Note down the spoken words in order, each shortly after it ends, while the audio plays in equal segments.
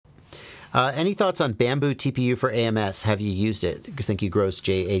Any thoughts on Bambu TPU for AMS? Have you used it? I think you grossed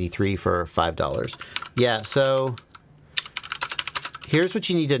J83 for $5. Yeah, so here's what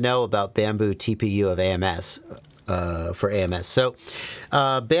you need to know about Bambu TPU of AMS for AMS. So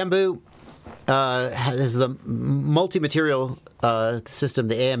Bambu has the multi-material system,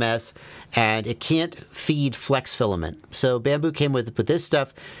 the AMS, and it can't feed flex filament. So Bambu came with this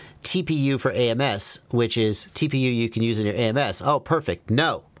stuff, TPU for AMS, which is TPU you can use in your AMS. Oh, perfect.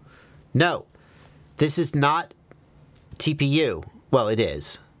 No. No. This is not TPU. Well, it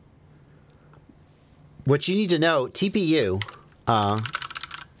is. What you need to know, TPU,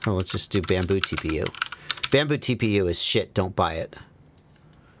 let's just do Bambu TPU. Bambu TPU is shit. Don't buy it.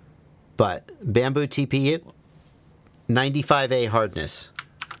 But Bambu TPU, 95A hardness.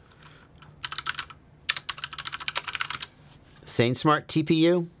 SainSmart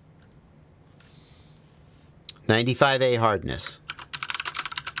TPU, 95A hardness.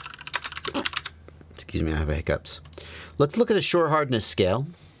 Excuse me, I have hiccups. Let's look at a shore hardness scale.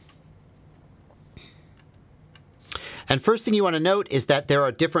 And first thing you want to note is that there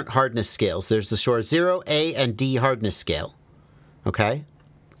are different hardness scales. There's the shore 0, A, and D hardness scale. Okay?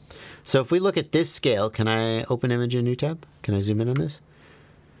 So if we look at this scale, can I open image in a new tab? Can I zoom in on this?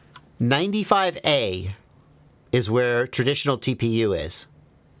 95A is where traditional TPU is.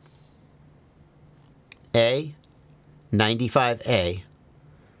 A, 95A.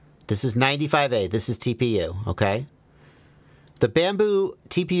 This is 95A. This is TPU, okay? The Bambu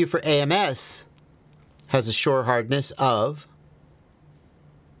TPU for AMS has a shore hardness of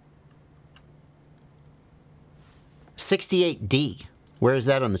 68D. Where is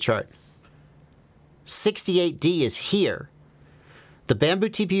that on the chart? 68D is here. The Bambu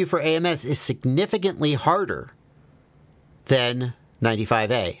TPU for AMS is significantly harder than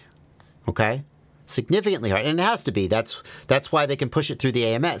 95A, okay? Significantly hard, and it has to be. That's why they can push it through the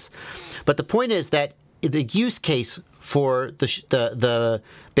AMS. But the point is that the use case for the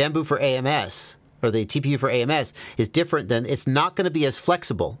Bambu for AMS or the TPU for AMS is different than, it's not going to be as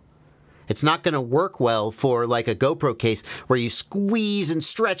flexible. It's not going to work well for like a GoPro case where you squeeze and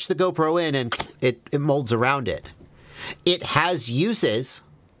stretch the GoPro in and it molds around it. It has uses,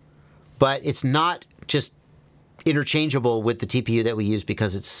 but it's not just interchangeable with the TPU that we use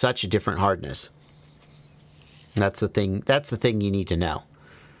because it's such a different hardness. That's the thing. That's the thing you need to know.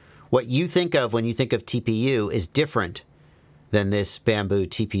 What you think of when you think of TPU is different than this Bambu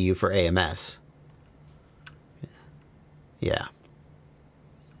TPU for AMS. Yeah.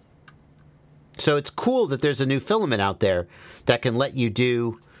 So it's cool that there's a new filament out there that can let you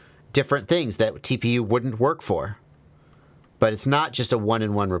do different things that TPU wouldn't work for. But it's not just a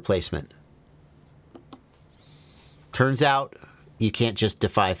one-in-one replacement. Turns out you can't just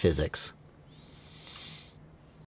defy physics.